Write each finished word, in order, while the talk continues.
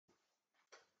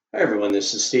Hi everyone,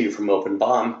 this is Steve from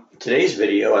OpenBOM. In today's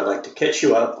video, I'd like to catch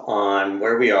you up on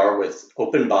where we are with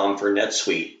OpenBOM for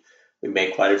NetSuite. We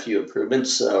made quite a few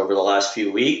improvements over the last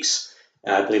few weeks.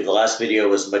 I believe the last video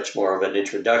was much more of an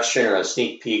introduction or a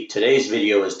sneak peek. Today's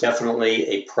video is definitely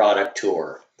a product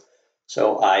tour.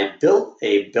 So I built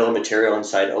a bill of material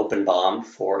inside OpenBOM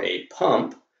for a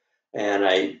pump, and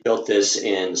I built this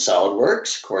in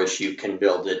Solidworks. Of course, you can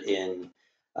build it in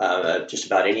just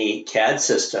about any CAD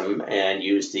system and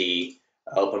use the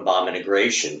OpenBOM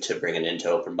integration to bring it into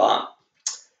OpenBOM.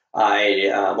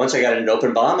 Once I got into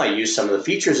OpenBOM, I used some of the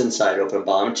features inside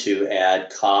OpenBOM to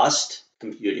add cost,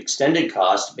 compute extended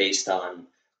cost based on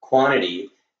quantity,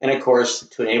 and of course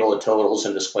to enable the totals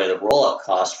and display the rollup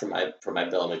cost for my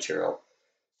bill of material.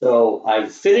 So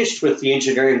I've finished with the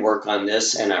engineering work on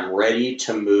this, and I'm ready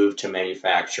to move to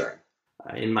manufacturing.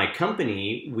 In my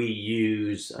company, we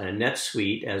use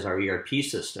NetSuite as our ERP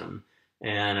system,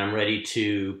 and I'm ready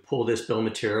to pull this bill of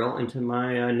material into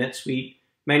my NetSuite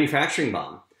manufacturing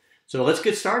BOM. So let's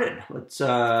get started. Let's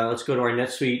go to our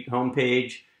NetSuite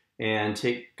homepage and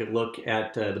take a look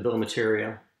at the bill of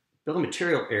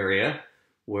material area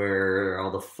where all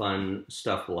the fun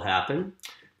stuff will happen.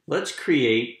 Let's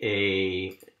create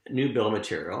a new bill of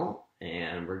material,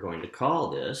 and we're going to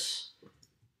call this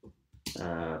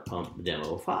Pump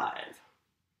Demo 5.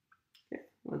 Okay,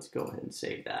 let's go ahead and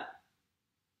save that.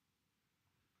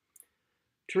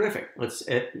 Terrific. We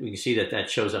can see that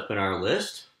shows up in our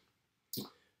list.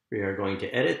 We are going to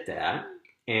edit that,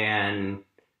 and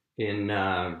in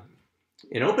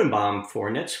OpenBOM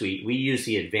for NetSuite, we use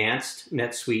the Advanced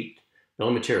NetSuite bill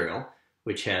of material,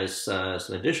 which has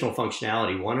some additional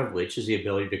functionality, one of which is the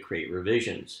ability to create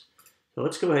revisions. So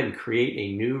let's go ahead and create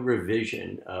a new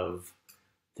revision of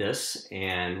this,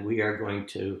 and we are going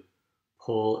to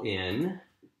pull in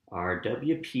our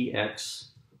WPX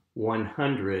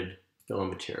 100 bill of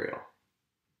material.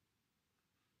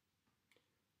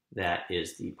 That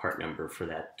is the part number for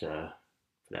that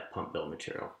pump bill of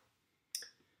material.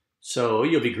 So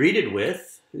you'll be greeted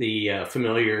with the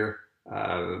familiar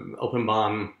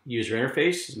OpenBOM user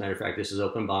interface. As a matter of fact, this is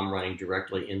OpenBOM running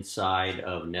directly inside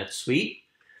of NetSuite.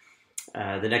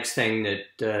 The next thing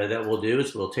that we'll do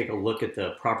is we'll take a look at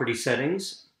the property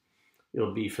settings.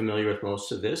 You'll be familiar with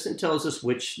most of this, and tells us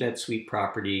which NetSuite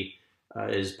property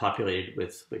is populated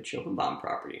with which OpenBOM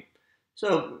property.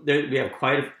 So we have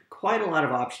quite a lot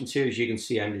of options here. As you can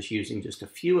see, I'm just using just a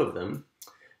few of them.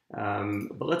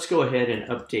 But let's go ahead and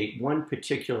update one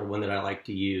particular one that I like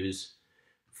to use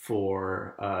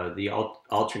for the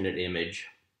alternate image.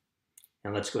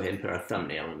 And let's go ahead and put our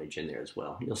thumbnail image in there as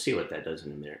well. You'll see what that does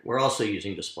in a minute. We're also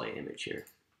using display image here.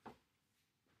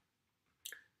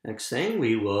 Next thing,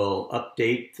 we will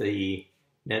update the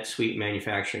NetSuite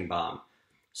manufacturing BOM.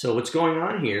 So what's going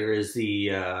on here is the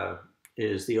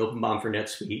OpenBOM for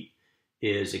NetSuite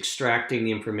is extracting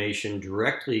the information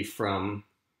directly from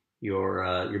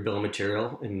your bill of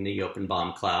material in the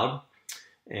OpenBOM cloud,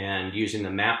 and using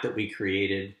the map that we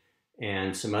created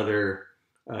and some other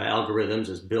algorithms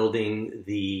is building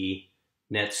the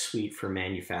NetSuite for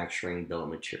manufacturing bill of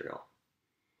material,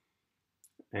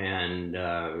 and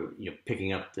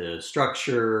picking up the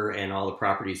structure and all the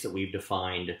properties that we've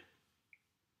defined,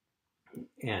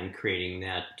 and creating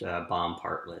that BOM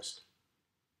part list.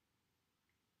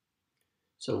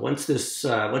 So once this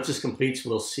completes,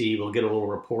 we'll get a little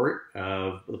report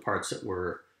of the parts that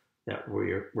were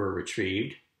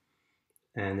retrieved,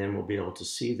 and then we'll be able to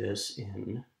see this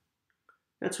in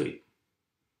NetSuite.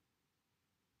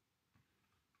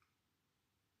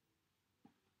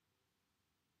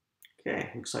 Okay,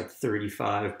 looks like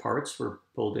 35 parts were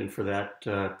pulled in for that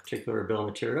particular bill of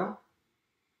material.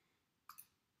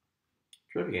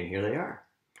 Terrific, and here they are.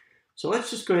 So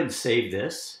let's just go ahead and save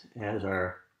this as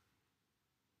our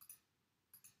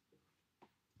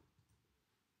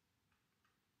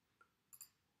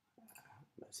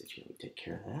message. Let me take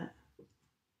care of that.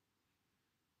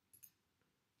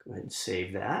 Go ahead and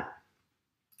save that.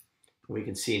 We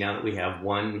can see now that we have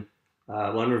one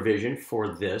revision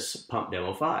for this Pump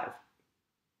Demo 5.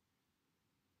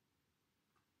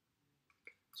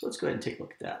 So let's go ahead and take a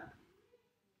look at that.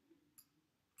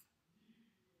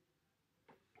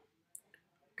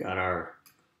 Got our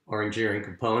engineering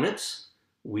components.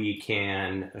 We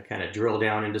can kind of drill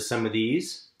down into some of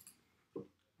these,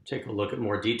 take a look at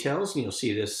more details, and you'll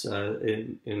see this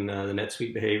in the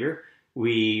NetSuite behavior.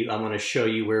 I'm going to show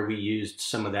you where we used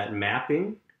some of that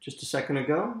mapping just a second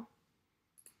ago.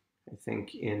 I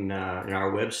think in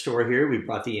our web store here, we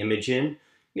brought the image in.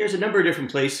 There's a number of different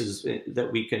places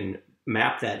that we can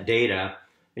map that data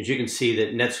As you can see,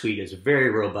 that NetSuite is very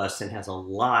robust and has a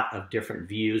lot of different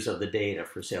views of the data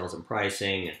for sales and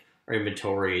pricing, and our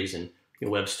inventories, and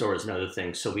web stores and other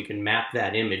things. So we can map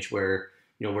that image where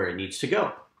where it needs to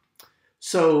go.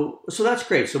 So that's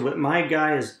great. So what my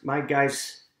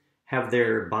guys have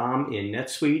their BOM in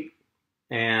NetSuite,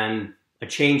 and a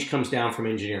change comes down from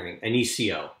engineering, an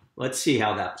ECO. Let's see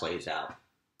how that plays out.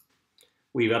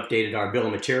 We've updated our bill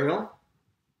of material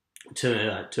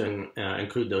to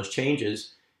include those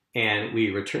changes, and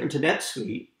we return to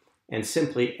NetSuite and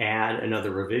simply add another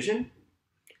revision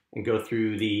and go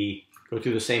through the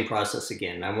same process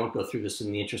again. I won't go through this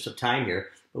in the interest of time here,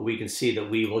 but we can see that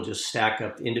we will just stack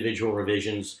up individual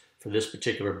revisions for this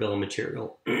particular bill of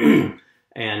material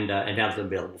and have them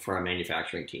available for our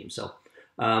manufacturing team. So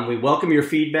we welcome your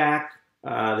feedback.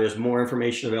 There's more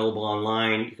information available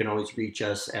online. You can always reach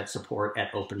us at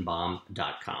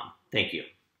support@openbom.com. Thank you.